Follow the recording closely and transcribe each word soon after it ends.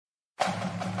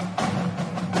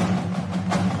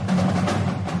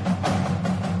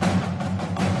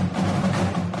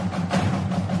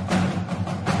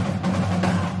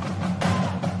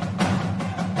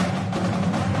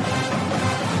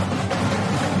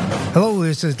Hello,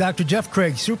 this is Dr. Jeff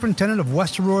Craig, Superintendent of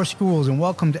West Aurora Schools, and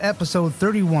welcome to episode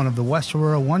 31 of the West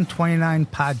Aurora 129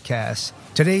 podcast.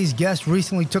 Today's guest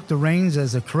recently took the reins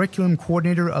as the curriculum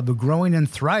coordinator of the growing and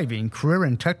thriving Career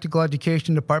and Technical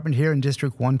Education Department here in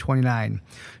District 129.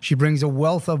 She brings a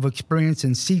wealth of experience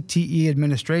in CTE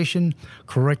administration,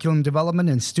 curriculum development,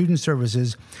 and student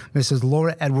services. Mrs.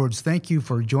 Laura Edwards, thank you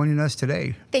for joining us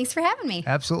today. Thanks for having me.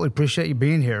 Absolutely appreciate you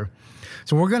being here.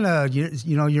 So we're going to,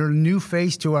 you're a new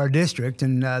face to our district,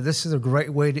 and this is a great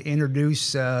way to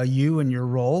introduce you and your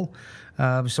role.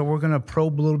 So we're going to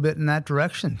probe a little bit in that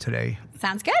direction today.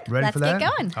 Sounds good. Ready for that? Let's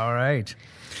get going. All right.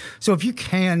 So if you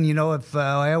can, if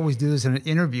I always do this in an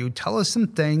interview, tell us some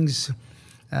things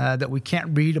that we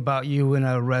can't read about you in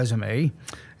a resume,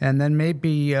 and then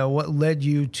maybe what led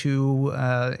you to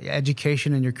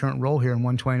education in your current role here in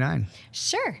 129.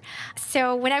 Sure.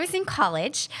 So when I was in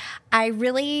college, I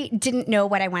really didn't know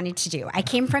what I wanted to do. I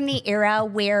came from the era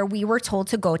where we were told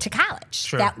to go to college.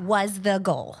 Sure. That was the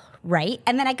goal. Right?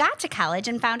 And then I got to college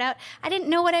and found out I didn't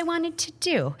know what I wanted to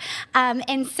do.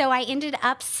 And so I ended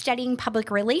up studying public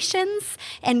relations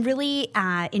and really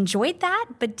enjoyed that,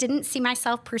 but didn't see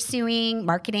myself pursuing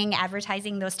marketing,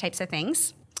 advertising, those types of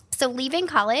things. So leaving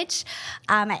college,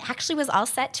 I actually was all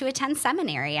set to attend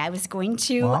seminary. I was going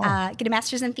to get a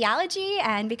master's in theology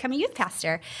and become a youth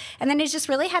pastor. And then I just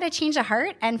really had a change of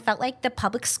heart and felt like the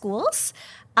public schools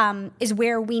is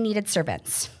where we needed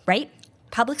servants, right?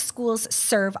 Public schools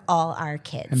serve all our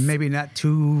kids. And maybe not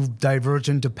too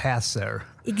divergent to paths there.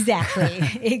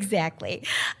 Exactly.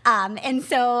 And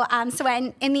so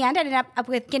I, in the end, I ended up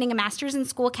with getting a master's in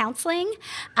school counseling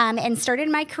and started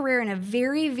my career in a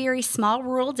very, very small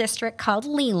rural district called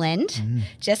Leland,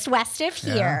 just west of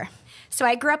here. Yeah. So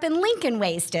I grew up in Lincoln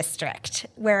Ways District,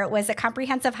 where it was a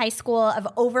comprehensive high school of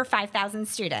over 5,000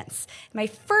 students. My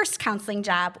first counseling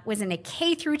job was in a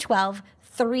K through 12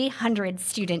 300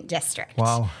 student district.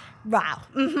 Wow.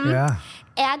 Mm-hmm. Yeah.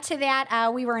 Add to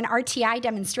that, we were an RTI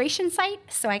demonstration site,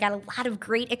 so I got a lot of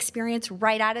great experience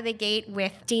right out of the gate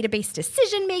with database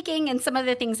decision making and some of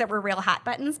the things that were real hot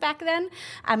buttons back then.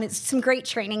 It's some great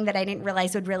training that I didn't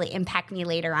realize would really impact me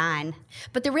later on.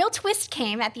 But the real twist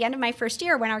came at the end of my first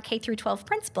year when our K through 12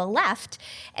 principal left,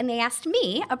 and they asked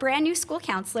me, a brand new school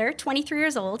counselor, 23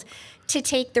 years old, to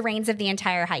take the reins of the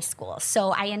entire high school.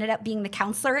 So I ended up being the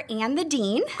counselor and the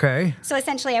dean. Okay. So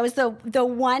essentially I was the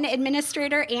one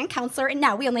administrator and counselor, and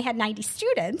now we only had 90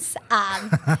 students. Now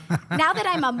that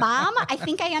I'm a mom, I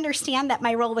think I understand that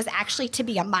my role was actually to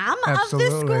be a mom Absolutely.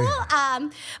 of the school.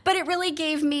 But it really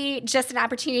gave me just an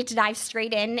opportunity to dive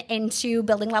straight into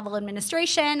building level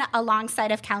administration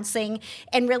alongside of counseling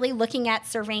and really looking at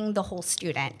serving the whole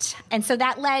student. And so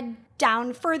that led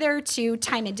down further to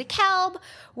time in DeKalb,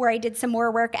 where I did some more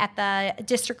work at the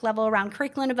district level around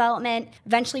curriculum development.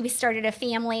 Eventually, we started a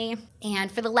family,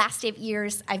 and for the last 8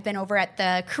 years, I've been over at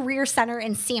the Career Center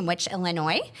in Sandwich,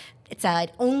 Illinois. It's an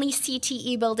only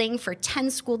CTE building for 10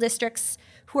 school districts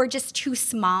who are just too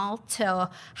small to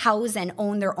house and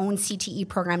own their own CTE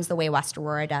programs the way West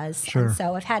Aurora does. Sure. And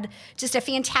so I've had just a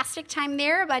fantastic time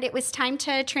there, but it was time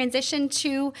to transition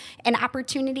to an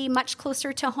opportunity much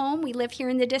closer to home. We live here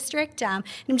in the district. I'm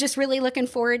just really looking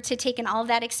forward to taking all of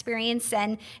that experience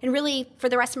and really, for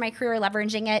the rest of my career,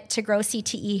 leveraging it to grow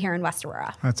CTE here in West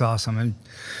Aurora. That's awesome. And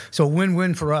so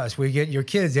win-win for us. We get your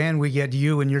kids and we get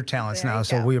you and your talents now,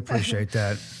 so we appreciate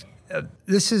that.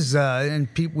 This is, and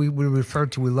we refer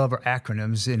to, we love our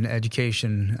acronyms in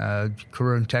education,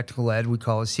 career and technical ed, we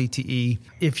call it CTE.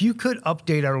 If you could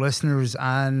update our listeners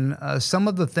on some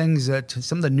of the things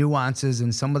some of the nuances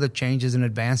and some of the changes and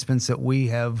advancements that we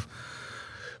have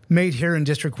made here in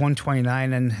District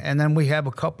 129, and then we have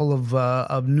a couple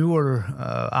of newer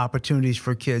opportunities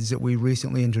for kids that we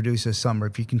recently introduced this summer.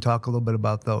 If you can talk a little bit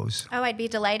about those. Oh, I'd be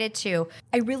delighted to.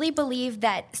 I really believe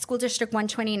that School District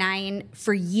 129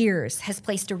 for years has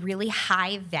placed a really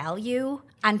high value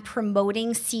on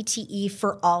promoting CTE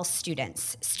for all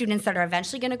students. Students that are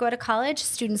eventually going to go to college,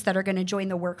 students that are going to join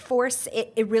the workforce.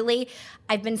 It really,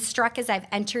 I've been struck as I've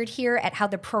entered here at how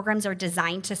the programs are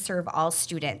designed to serve all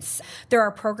students. There are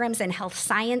programs in health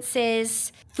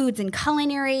sciences, foods and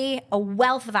culinary, a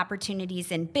wealth of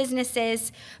opportunities in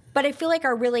businesses. But I feel like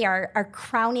our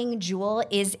crowning jewel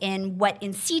is in what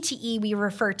in CTE we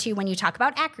refer to when you talk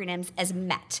about acronyms as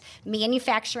MET,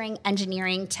 Manufacturing,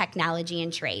 Engineering, Technology,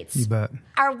 and Trades. You bet.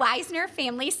 Our Wisner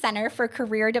Family Center for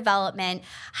Career Development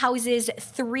houses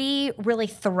 3 really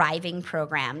thriving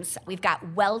programs. We've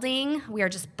got welding. We are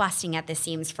just busting at the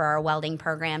seams for our welding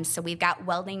programs. So we've got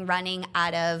welding running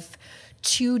out of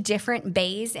 2 different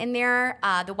bays in there.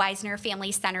 The Wisner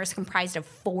Family Center is comprised of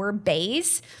 4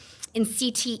 bays. In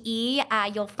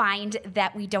CTE, you'll find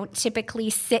that we don't typically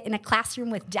sit in a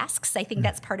classroom with desks. I think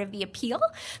that's part of the appeal.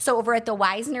 So over at the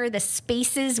Wisner, the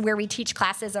spaces where we teach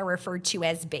classes are referred to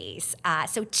as bays.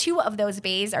 So 2 of those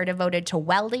bays are devoted to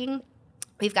welding.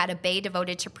 We've got a bay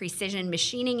devoted to precision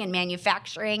machining and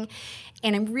manufacturing.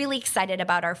 And I'm really excited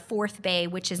about our 4th bay,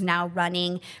 which is now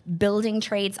running building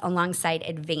trades alongside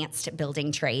advanced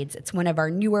building trades. It's one of our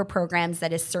newer programs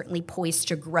that is certainly poised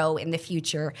to grow in the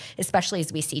future, especially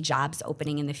as we see jobs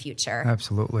opening in the future.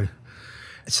 Absolutely.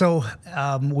 So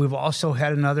we've also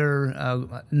had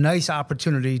another nice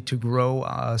opportunity to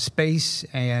grow space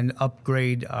and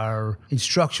upgrade our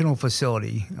instructional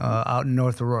facility out in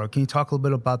North Aurora. Can you talk a little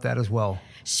bit about that as well?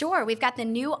 Sure. We've got the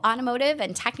new Automotive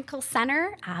and Technical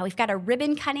Center. We've got a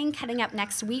ribbon cutting up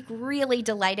next week. Really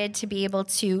delighted to be able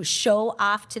to show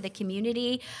off to the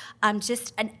community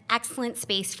just an excellent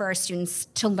space for our students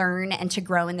to learn and to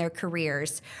grow in their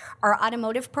careers. Our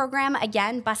automotive program,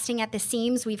 again, busting at the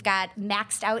seams. We've got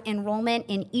maxed out enrollment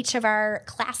in each of our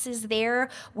classes there.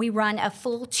 We run a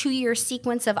full 2-year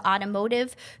sequence of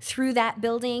automotive through that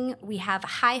building. We have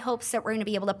high hopes that we're going to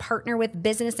be able to partner with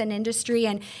business and industry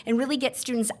and really get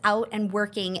students out and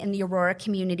working in the Aurora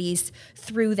communities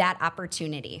through that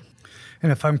opportunity.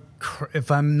 And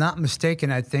if I'm not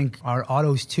mistaken, I think our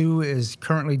Autos 2 is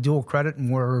currently dual credit,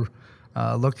 and we're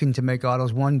looking to make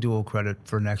Autos 1 dual credit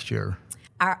for next year.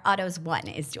 Our Autos 1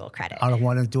 is dual credit. Auto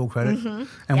 1 is dual credit? Mm-hmm.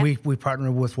 And yep. we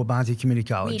partner with Waubonsee Community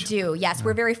College. We do, yes. Yeah.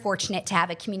 We're very fortunate to have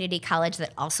a community college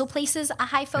that also places a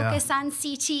high focus on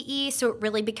CTE, so it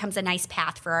really becomes a nice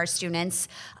path for our students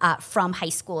from high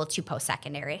school to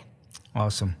post-secondary.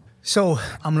 Awesome. So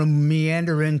I'm going to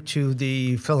meander into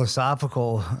the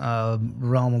philosophical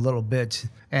realm a little bit,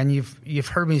 and you've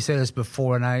heard me say this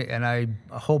before, and I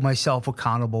hold myself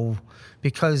accountable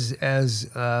because as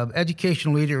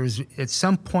education leaders, at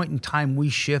some point in time, we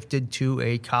shifted to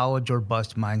a college or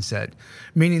bust mindset,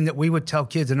 meaning that we would tell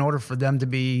kids in order for them to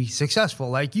be successful,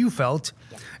 like you felt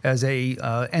as a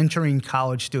entering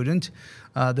college student,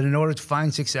 that in order to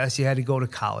find success, you had to go to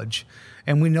college.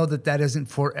 And we know that that isn't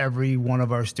for every one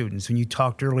of our students. When you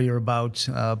talked earlier about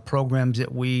programs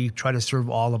that we try to serve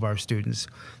all of our students,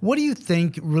 what do you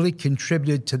think really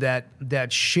contributed to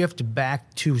that shift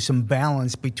back to some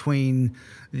balance between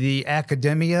the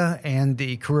academia and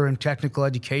the career and technical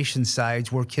education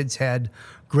sides where kids had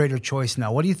greater choice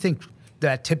now? What do you think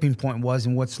that tipping point was,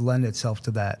 and what's lent itself to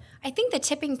that? I think the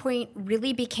tipping point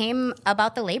really became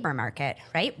about the labor market,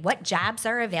 right? What jobs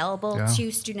are available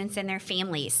to students and their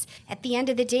families. At the end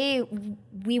of the day,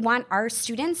 we want our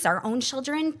students, our own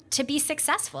children, to be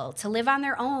successful, to live on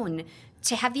their own,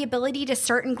 to have the ability to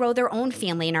start and grow their own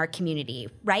family in our community,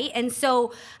 right? And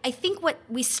so I think what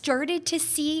we started to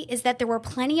see is that there were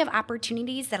plenty of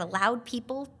opportunities that allowed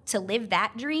people to live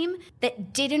that dream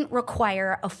that didn't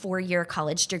require a 4-year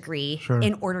college degree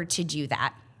in order to do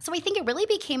that. So I think it really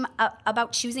became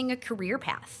about choosing a career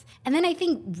path. And then I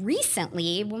think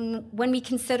recently, when we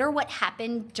consider what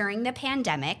happened during the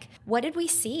pandemic, what did we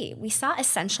see? We saw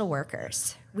essential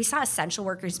workers. We saw essential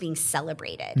workers being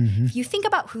celebrated. Mm-hmm. If you think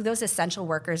about who those essential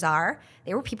workers are,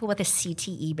 they were people with a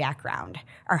CTE background.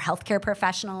 Our healthcare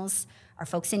professionals, our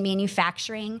folks in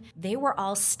manufacturing, they were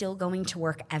all still going to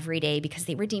work every day because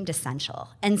they were deemed essential.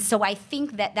 And so I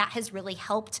think that has really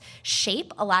helped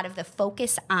shape a lot of the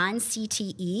focus on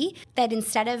CTE, that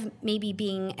instead of maybe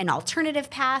being an alternative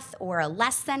path or a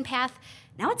less than path,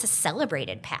 now it's a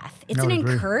celebrated path. It's an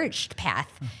encouraged path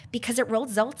because it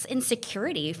results in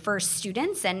security for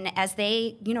students and as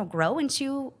they, grow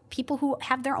into people who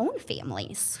have their own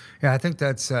families. Yeah, I think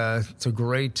it's a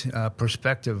great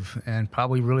perspective and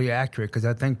probably really accurate because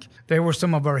I think they were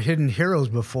some of our hidden heroes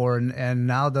before and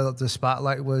now the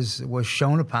spotlight was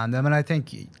shown upon them. And I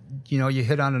think, you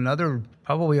hit on another,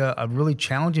 probably a really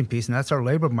challenging piece, and that's our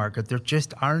labor market. There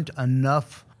just aren't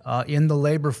enough in the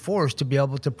labor force to be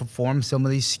able to perform some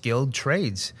of these skilled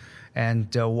trades.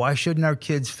 And why shouldn't our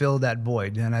kids fill that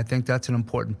void? And I think that's an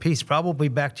important piece. Probably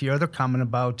back to your other comment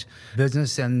about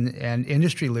business and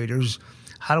industry leaders,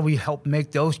 how do we help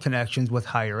make those connections with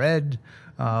higher ed,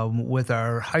 with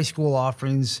our high school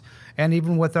offerings, and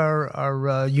even with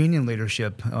our union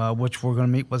leadership, which we're going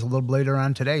to meet with a little later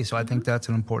on today. So I think that's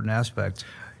an important aspect.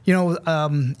 You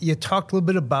talked a little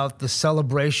bit about the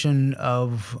celebration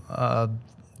of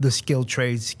the skilled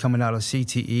trades coming out of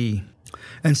CTE.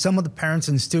 And some of the parents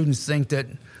and students think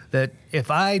that if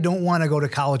I don't want to go to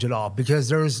college at all, because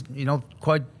there's,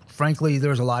 quite frankly,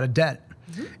 there's a lot of debt.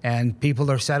 Mm-hmm. And people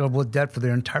are saddled with debt for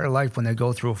their entire life when they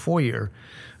go through a 4-year.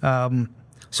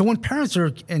 So when parents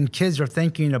and kids are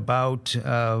thinking about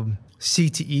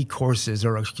CTE courses,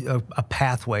 or a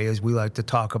pathway, as we like to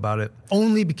talk about it,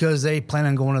 only because they plan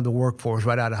on going to the workforce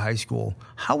right out of high school.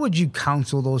 How would you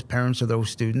counsel those parents or those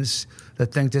students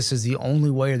that think this is the only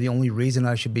way or the only reason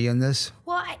I should be in this?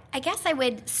 Well, I guess I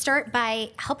would start by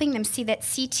helping them see that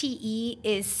CTE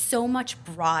is so much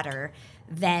broader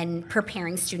than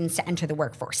preparing students to enter the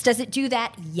workforce. Does it do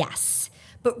that? Yes.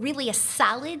 But really, a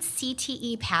solid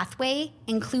CTE pathway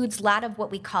includes a lot of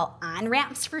what we call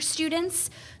on-ramps for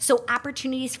students, so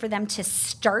opportunities for them to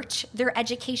start their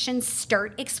education,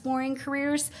 start exploring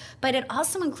careers, but it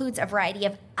also includes a variety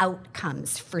of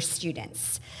outcomes for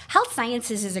students. Health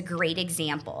sciences is a great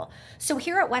example. So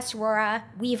here at West Aurora,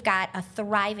 we've got a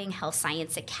thriving health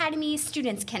science academy.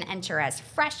 Students can enter as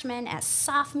freshmen, as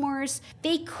sophomores.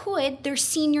 They could, their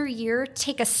senior year,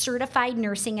 take a certified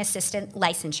nursing assistant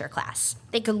licensure class.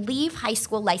 They could leave high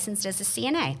school licensed as a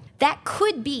CNA. That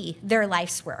could be their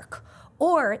life's work,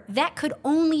 or that could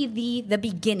only be the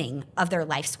beginning of their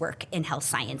life's work in health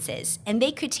sciences. And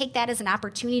they could take that as an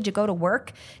opportunity to go to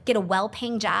work, get a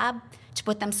well-paying job, to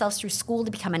put themselves through school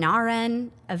to become an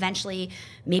RN, eventually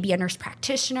maybe a nurse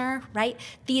practitioner, right?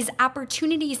 These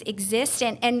opportunities exist,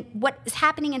 and what is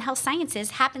happening in health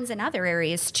sciences happens in other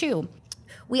areas too.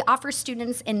 We offer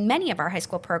students in many of our high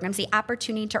school programs the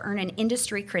opportunity to earn an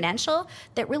industry credential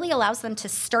that really allows them to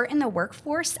start in the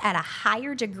workforce at a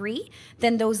higher degree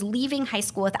than those leaving high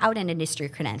school without an industry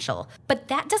credential. But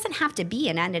that doesn't have to be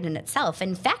an end in itself.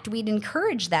 In fact, we'd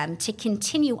encourage them to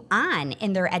continue on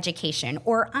in their education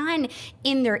or on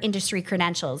in their industry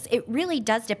credentials. It really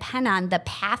does depend on the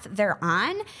path they're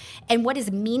on and what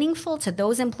is meaningful to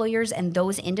those employers and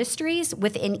those industries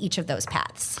within each of those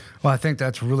paths. Well, I think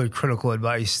that's really critical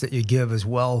advice that you give as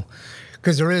well,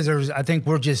 because there's I think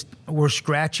we're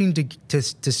scratching to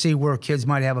see where kids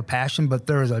might have a passion, but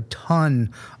there is a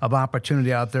ton of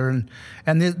opportunity out there,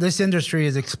 and this industry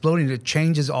is exploding. It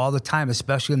changes all the time,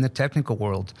 especially in the technical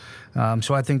world.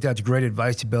 So I think that's great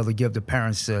advice to be able to give to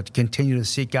parents to continue to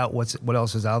seek out what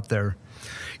else is out there.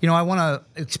 You know, I want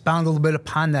to expound a little bit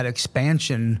upon that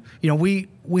expansion. You know,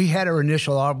 we had our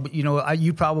initial,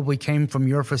 you probably came from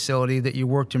your facility that you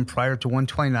worked in prior to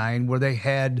 129, where they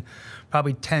had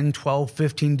probably 10, 12,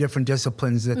 15 different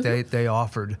disciplines that they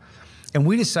offered. And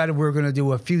we decided we were going to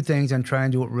do a few things and try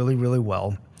and do it really, really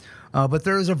well. But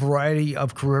there is a variety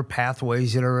of career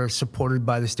pathways that are supported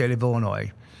by the state of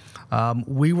Illinois.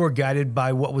 We were guided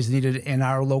by what was needed in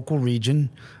our local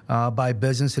region, by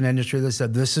business and industry that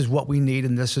said this is what we need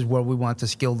and this is where we want the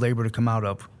skilled labor to come out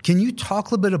of. Can you talk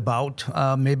a little bit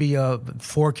about maybe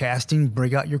forecasting,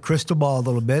 bring out your crystal ball a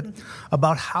little bit,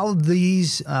 about how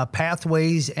these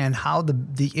pathways and how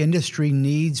the industry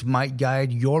needs might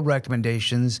guide your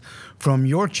recommendations from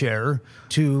your chair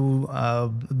to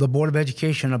the Board of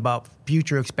Education about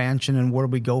future expansion and where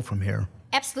we go from here?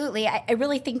 Absolutely. I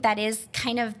really think that is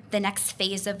kind of the next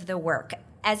phase of the work.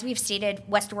 As we've stated,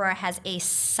 West Aurora has a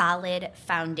solid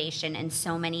foundation in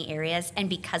so many areas, and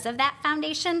because of that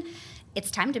foundation, it's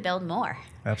time to build more.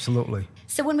 Absolutely.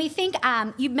 So when we think,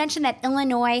 you mentioned that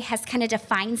Illinois has kind of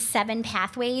defined 7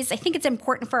 pathways. I think it's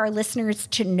important for our listeners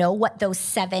to know what those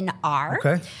 7 are.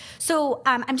 Okay. So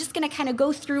I'm just going to kind of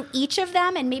go through each of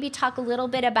them and maybe talk a little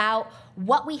bit about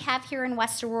what we have here in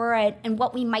West Aurora and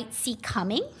what we might see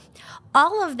coming.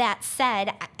 All of that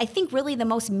said, I think really the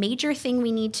most major thing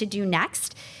we need to do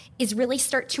next is really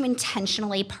start to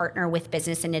intentionally partner with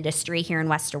business and industry here in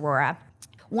West Aurora.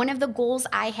 One of the goals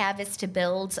I have is to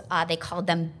build, they call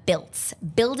them BILTs,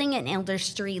 Building and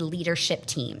Industry Leadership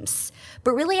Teams,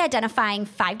 but really identifying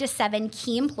 5 to 7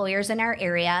 key employers in our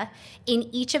area in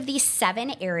each of these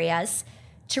 7 areas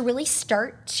to really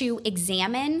start to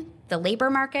examine the labor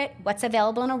market, what's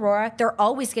available in Aurora. They're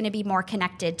always going to be more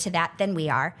connected to that than we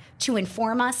are, to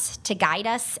inform us, to guide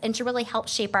us, and to really help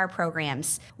shape our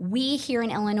programs. We here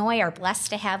in Illinois are blessed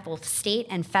to have both state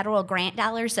and federal grant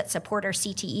dollars that support our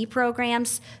CTE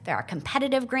programs. There are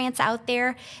competitive grants out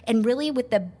there. And really with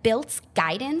the BILT's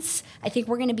guidance, I think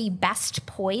we're going to be best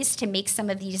poised to make some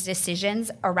of these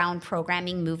decisions around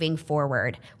programming moving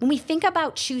forward. When we think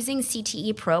about choosing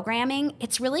CTE programming,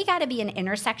 it's really got to be an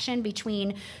intersection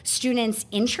between students'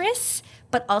 interests,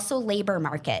 but also labor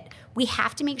market. We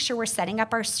have to make sure we're setting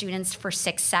up our students for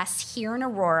success here in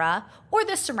Aurora or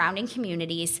the surrounding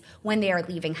communities when they are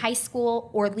leaving high school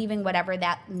or leaving whatever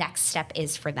that next step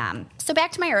is for them. So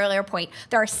back to my earlier point,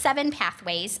 there are 7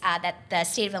 pathways that the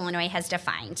state of Illinois has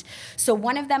defined. So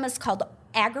one of them is called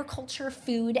agriculture,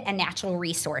 food, and natural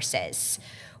resources.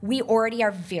 We already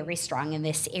are very strong in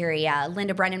this area.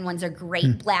 Linda Brennan runs a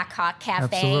great Black Hawk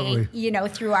Cafe, Absolutely.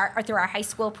 Through our high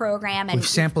school program. And we've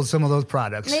sampled some of those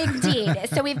products. Indeed.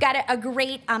 So we've got a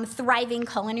great thriving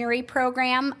culinary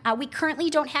program. We currently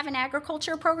don't have an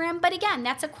agriculture program, but again,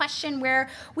 that's a question where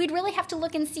we'd really have to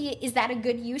look and see, is that a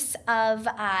good use of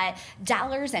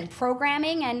dollars and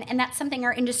programming? And that's something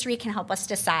our industry can help us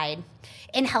decide.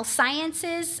 In health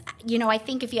sciences, I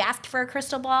think if you asked for a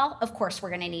crystal ball, of course we're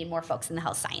going to need more folks in the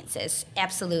health sciences.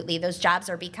 Absolutely. Those jobs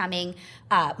are becoming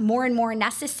more and more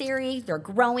necessary. They're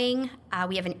growing.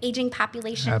 We have an aging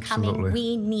population coming.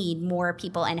 We need more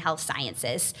people in health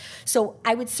sciences. So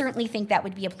I would certainly think that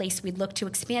would be a place we'd look to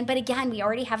expand. But again, we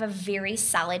already have a very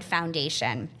solid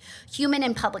foundation. Human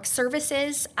and public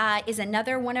services is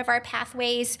another one of our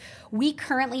pathways. We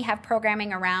currently have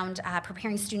programming around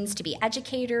preparing students to be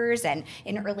educators and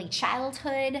in early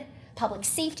childhood. Public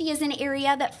safety is an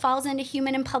area that falls into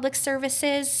human and public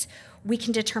services. We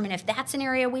can determine if that's an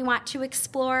area we want to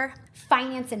explore.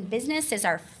 Finance and business is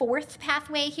our fourth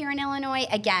pathway here in Illinois.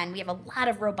 Again, we have a lot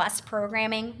of robust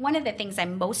programming. One of the things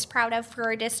I'm most proud of for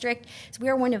our district is we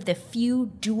are one of the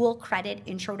few dual credit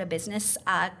intro to business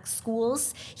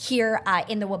schools here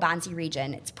in the Waubonsee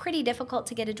region. It's pretty difficult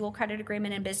to get a dual credit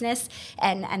agreement in business,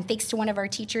 and thanks to one of our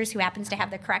teachers who happens to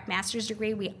have the correct master's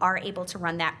degree, we are able to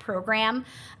run that program.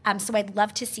 So I'd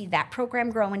love to see that program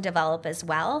grow and develop as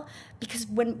well, because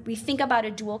when we think about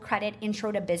a dual credit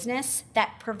intro to business,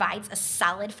 that provides a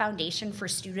solid foundation for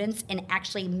students in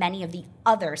actually many of the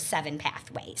other 7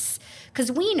 pathways.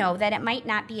 Because we know that it might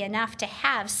not be enough to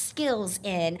have skills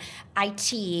in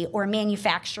IT or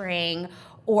manufacturing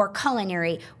or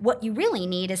culinary. What you really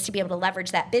need is to be able to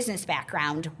leverage that business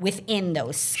background within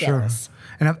those skills.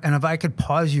 Sure. And if I could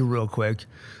pause you real quick,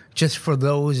 just for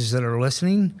those that are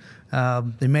listening,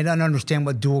 they may not understand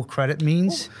what dual credit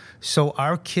means. Ooh. So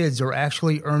our kids are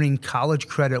actually earning college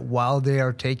credit while they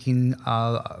are taking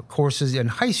courses in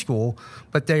high school,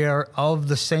 but they are of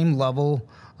the same level,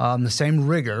 the same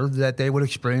rigor that they would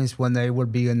experience when they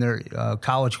would be in their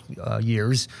college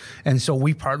years. And so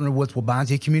we partner with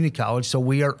Waubonsee Community College, so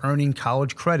we are earning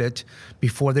college credit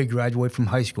before they graduate from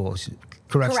high school.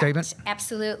 Correct statement?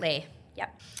 Absolutely.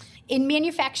 Yep. In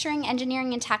manufacturing,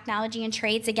 engineering, and technology and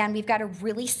trades, again, we've got a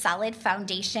really solid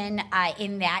foundation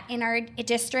in our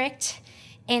district.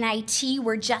 In IT,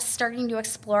 we're just starting to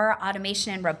explore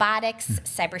automation and robotics,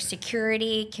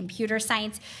 cybersecurity, computer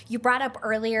science. You brought up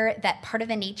earlier that part of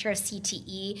the nature of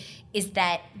CTE is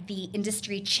that the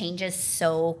industry changes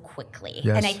so quickly.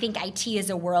 Yes. And I think IT is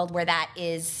a world where that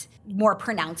is more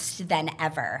pronounced than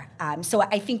ever. So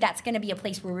I think that's going to be a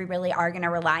place where we really are going to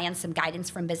rely on some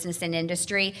guidance from business and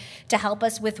industry to help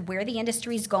us with where the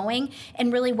industry is going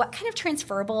and really what kind of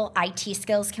transferable IT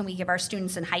skills can we give our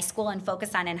students in high school and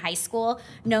focus on in high school,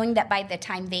 knowing that by the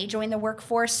time they join the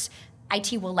workforce,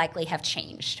 IT will likely have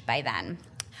changed by then.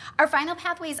 Our final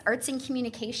pathway is arts and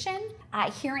communication.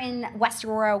 Here in West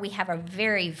Aurora, we have a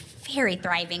very, very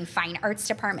thriving fine arts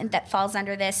department that falls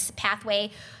under this pathway.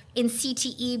 In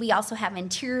CTE, we also have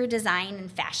interior design and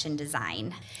fashion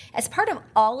design. As part of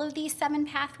all of these 7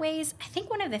 pathways, I think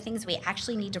one of the things we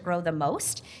actually need to grow the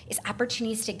most is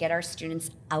opportunities to get our students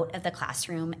out of the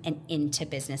classroom and into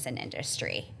business and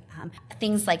industry.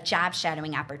 Things like job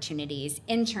shadowing opportunities,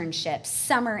 internships,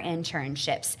 summer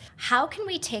internships. How can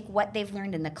we take what they've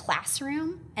learned in the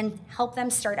classroom and help them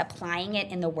start applying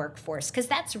it in the workforce? Because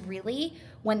that's really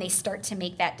when they start to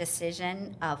make that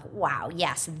decision of, wow,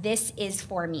 yes, this is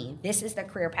for me. This is the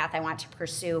career path I want to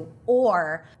pursue.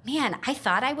 Or, man, I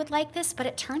thought I would like this, but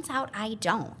it turns out I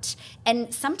don't.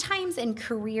 And sometimes in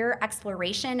career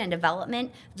exploration and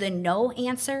development, the no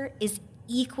answer is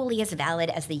equally as valid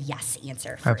as the yes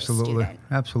answer for a student.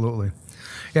 Absolutely.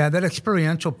 Yeah, that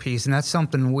experiential piece, and that's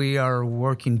something we are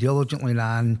working diligently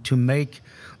on to make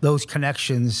those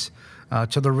connections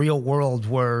to the real world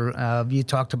where you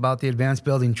talked about the advanced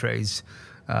building trades.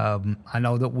 I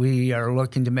know that we are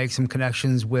looking to make some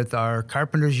connections with our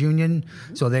carpenters union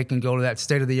so they can go to that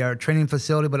state-of-the-art training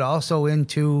facility, but also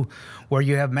into where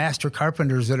you have master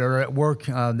carpenters that are at work.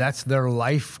 That's their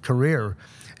life career.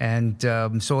 And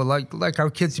so like our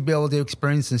kids to be able to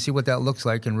experience and see what that looks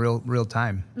like in real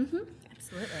time. Mm-hmm.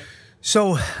 Absolutely.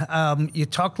 So you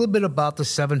talked a little bit about the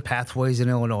 7 pathways in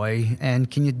Illinois,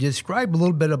 and can you describe a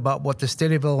little bit about what the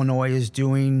state of Illinois is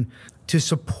doing to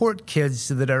support kids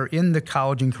that are in the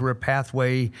college and career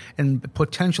pathway and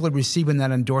potentially receiving that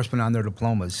endorsement on their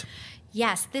diplomas?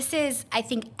 Yes, this is, I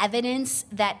think, evidence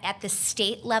that at the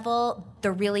state level,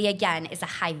 there really, again, is a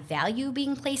high value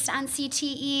being placed on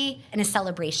CTE and a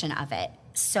celebration of it.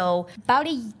 So about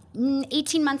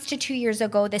 18 months to 2 years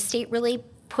ago, the state really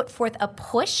put forth a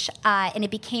push, and it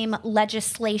became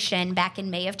legislation back in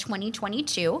May of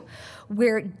 2022,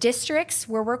 where districts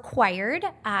were required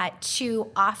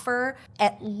to offer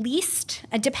at least,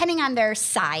 depending on their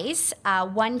size,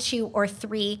 1, 2, or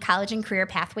 3 college and career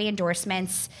pathway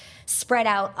endorsements spread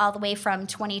out all the way from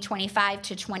 2025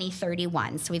 to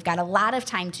 2031. So we've got a lot of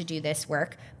time to do this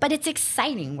work, but it's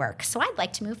exciting work. So I'd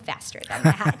like to move faster than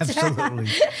that. Absolutely.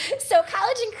 So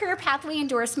college and career pathway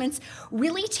endorsements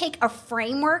really take a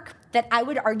framework that I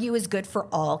would argue is good for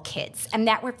all kids. And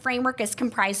that framework is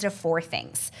comprised of 4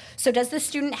 things. So does the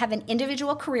student have an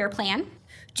individual career plan?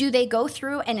 Do they go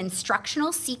through an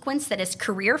instructional sequence that is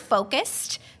career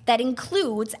focused, that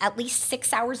includes at least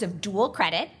 6 hours of dual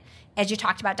credit? As you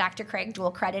talked about, Dr. Craig,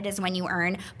 dual credit is when you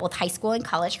earn both high school and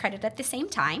college credit at the same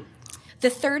time. The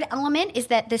third element is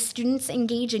that the students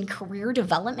engage in career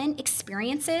development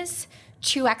experiences,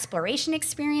 2 exploration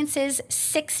experiences,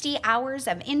 60 hours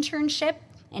of internship,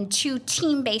 and 2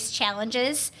 team-based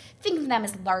challenges. Think of them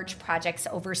as large projects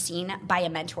overseen by a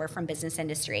mentor from business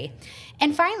industry.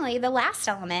 And finally, the last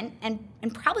element, and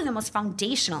probably the most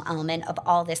foundational element of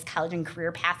all this college and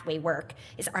career pathway work,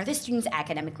 is, are the students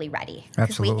academically ready?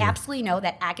 Because we absolutely know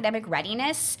that academic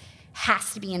readiness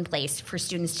has to be in place for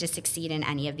students to succeed in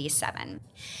any of these 7.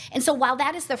 And so while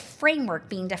that is the framework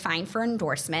being defined for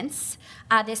endorsements,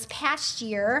 this past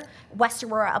year, West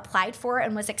Aurora applied for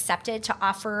and was accepted to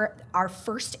offer our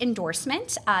first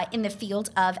endorsement in the field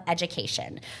of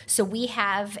education. So we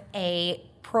have a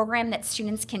program that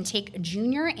students can take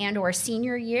junior and or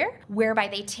senior year, whereby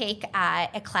they take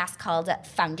a class called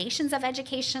Foundations of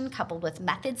Education coupled with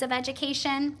Methods of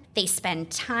Education. They spend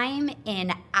time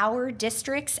in our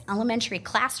district's elementary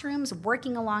classrooms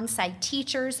working alongside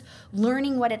teachers,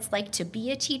 learning what it's like to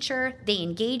be a teacher. They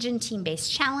engage in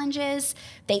team-based challenges.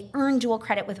 They earn dual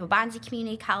credit with Waubonsie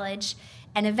Community College.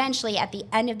 And eventually, at the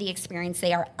end of the experience,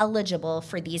 they are eligible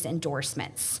for these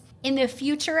endorsements. In the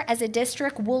future, as a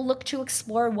district, we'll look to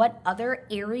explore what other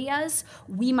areas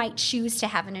we might choose to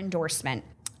have an endorsement.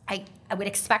 I would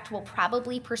expect we'll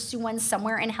probably pursue one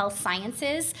somewhere in health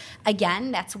sciences.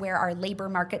 Again, that's where our labor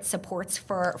market supports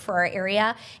for our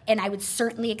area. And I would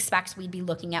certainly expect we'd be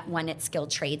looking at one at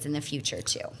skilled trades in the future,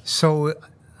 too. So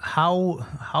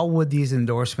how would these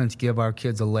endorsements give our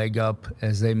kids a leg up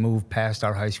as they move past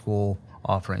our high school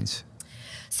offerings?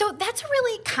 So that's a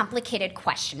really complicated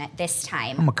question at this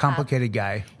time. I'm a complicated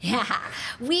guy. Yeah.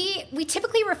 We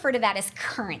typically refer to that as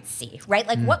currency, right?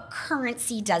 Like what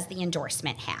currency does the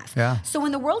endorsement have? Yeah. So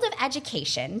in the world of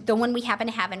education, the one we happen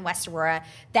to have in West Aurora,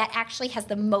 that actually has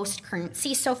the most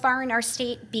currency so far in our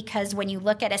state, because when you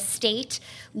look at a state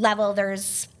level,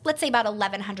 there's, let's say, about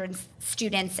 1,100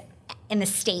 students in the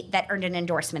state that earned an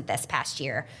endorsement this past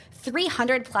year.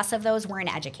 300 plus of those were in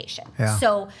education. Yeah.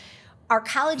 So our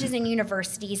colleges and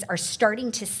universities are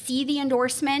starting to see the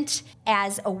endorsement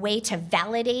as a way to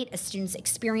validate a student's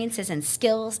experiences and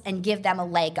skills and give them a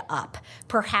leg up.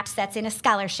 Perhaps that's in a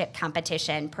scholarship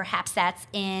competition. Perhaps that's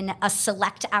in a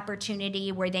select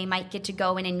opportunity where they might get to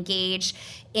go and engage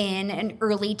in an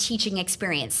early teaching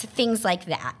experience, things like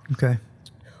that. Okay.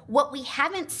 What we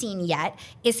haven't seen yet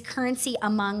is currency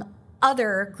among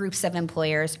other groups of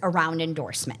employers around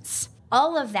endorsements.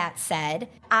 All of that said,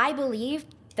 I believe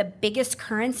the biggest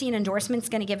currency an endorsement is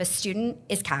going to give a student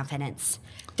is confidence.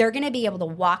 They're going to be able to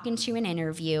walk into an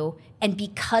interview, and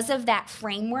because of that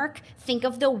framework, think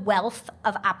of the wealth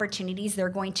of opportunities they're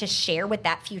going to share with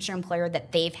that future employer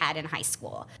that they've had in high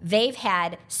school. They've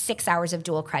had 6 hours of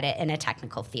dual credit in a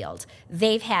technical field.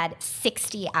 They've had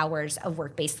 60 hours of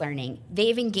work-based learning.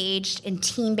 They've engaged in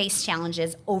team-based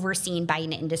challenges overseen by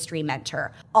an industry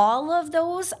mentor. All of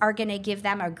those are going to give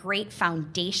them a great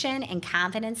foundation and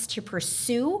confidence to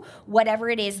pursue whatever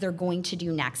it is they're going to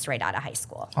do next right out of high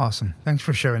school. Awesome. Thanks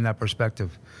for sharing that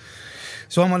perspective.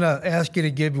 So I'm going to ask you to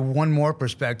give one more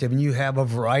perspective, and you have a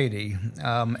variety.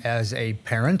 As a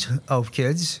parent of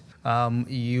kids,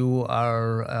 you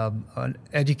are an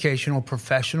educational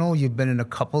professional. You've been in a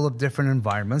couple of different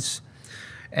environments,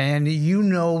 and you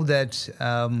know that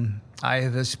I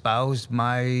have espoused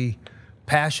my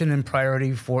passion and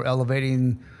priority for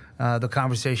elevating the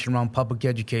conversation around public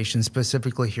education,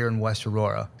 specifically here in West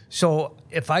Aurora. So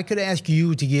if I could ask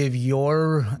you to give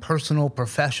your personal,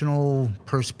 professional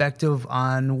perspective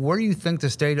on where you think the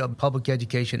state of public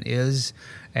education is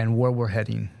and where we're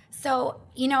heading. So,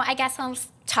 I guess I'll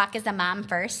talk as a mom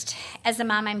first. As a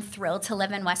mom, I'm thrilled to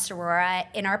live in West Aurora.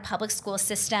 In our public school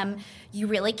system, you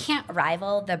really can't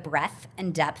rival the breadth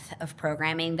and depth of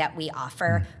programming that we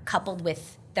offer, coupled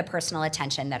with the personal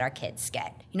attention that our kids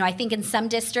get. I think in some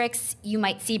districts, you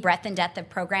might see breadth and depth of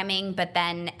programming, but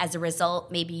then as a result,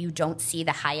 maybe you don't see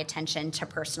the high attention to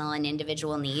personal and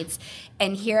individual needs.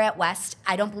 And here at West,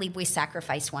 I don't believe we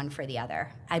sacrifice one for the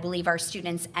other. I believe our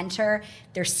students enter,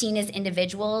 they're seen as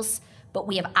individuals, but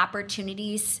we have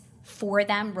opportunities for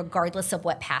them regardless of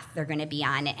what path they're going to be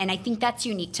on. And I think that's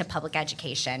unique to public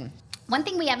education. One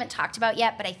thing we haven't talked about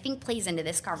yet, but I think plays into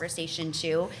this conversation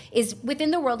too, is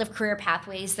within the world of career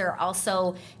pathways, there are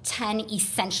also 10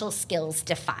 essential skills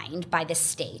defined by the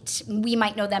state. We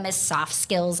might know them as soft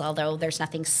skills, although there's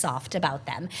nothing soft about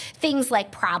them. Things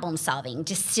like problem solving,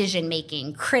 decision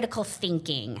making, critical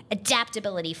thinking,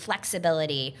 adaptability,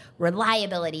 flexibility,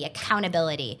 reliability,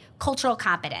 accountability, cultural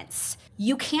competence.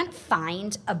 You can't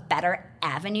find a better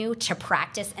avenue to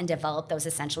practice and develop those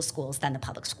essential skills than the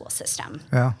public school system.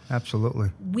 Yeah,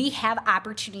 absolutely. We have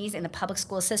opportunities in the public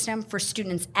school system for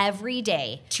students every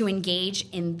day to engage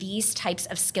in these types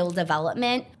of skill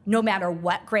development, no matter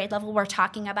what grade level we're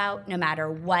talking about, no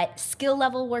matter what skill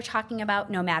level we're talking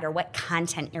about, no matter what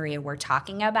content area we're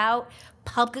talking about.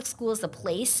 Public school is a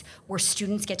place where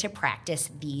students get to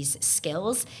practice these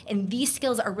skills, and these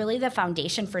skills are really the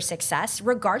foundation for success,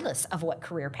 regardless of what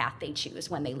career path they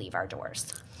choose when they leave our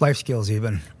doors. Life skills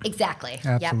even. Exactly.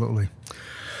 Absolutely. Yep.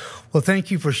 Well, thank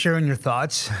you for sharing your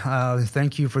thoughts.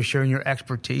 Thank you for sharing your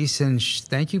expertise, and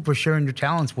thank you for sharing your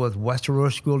talents with West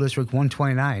Aurora School District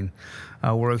 129.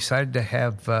 We're excited to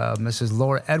have Mrs.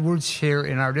 Laura Edwards here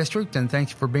in our district, and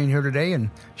thanks for being here today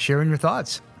and sharing your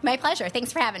thoughts. My pleasure.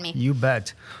 Thanks for having me. You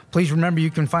bet. Please remember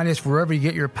you can find us wherever you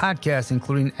get your podcasts,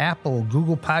 including Apple,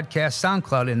 Google Podcasts,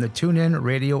 SoundCloud, and the TuneIn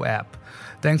Radio app.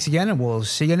 Thanks again, and we'll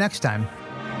see you next time.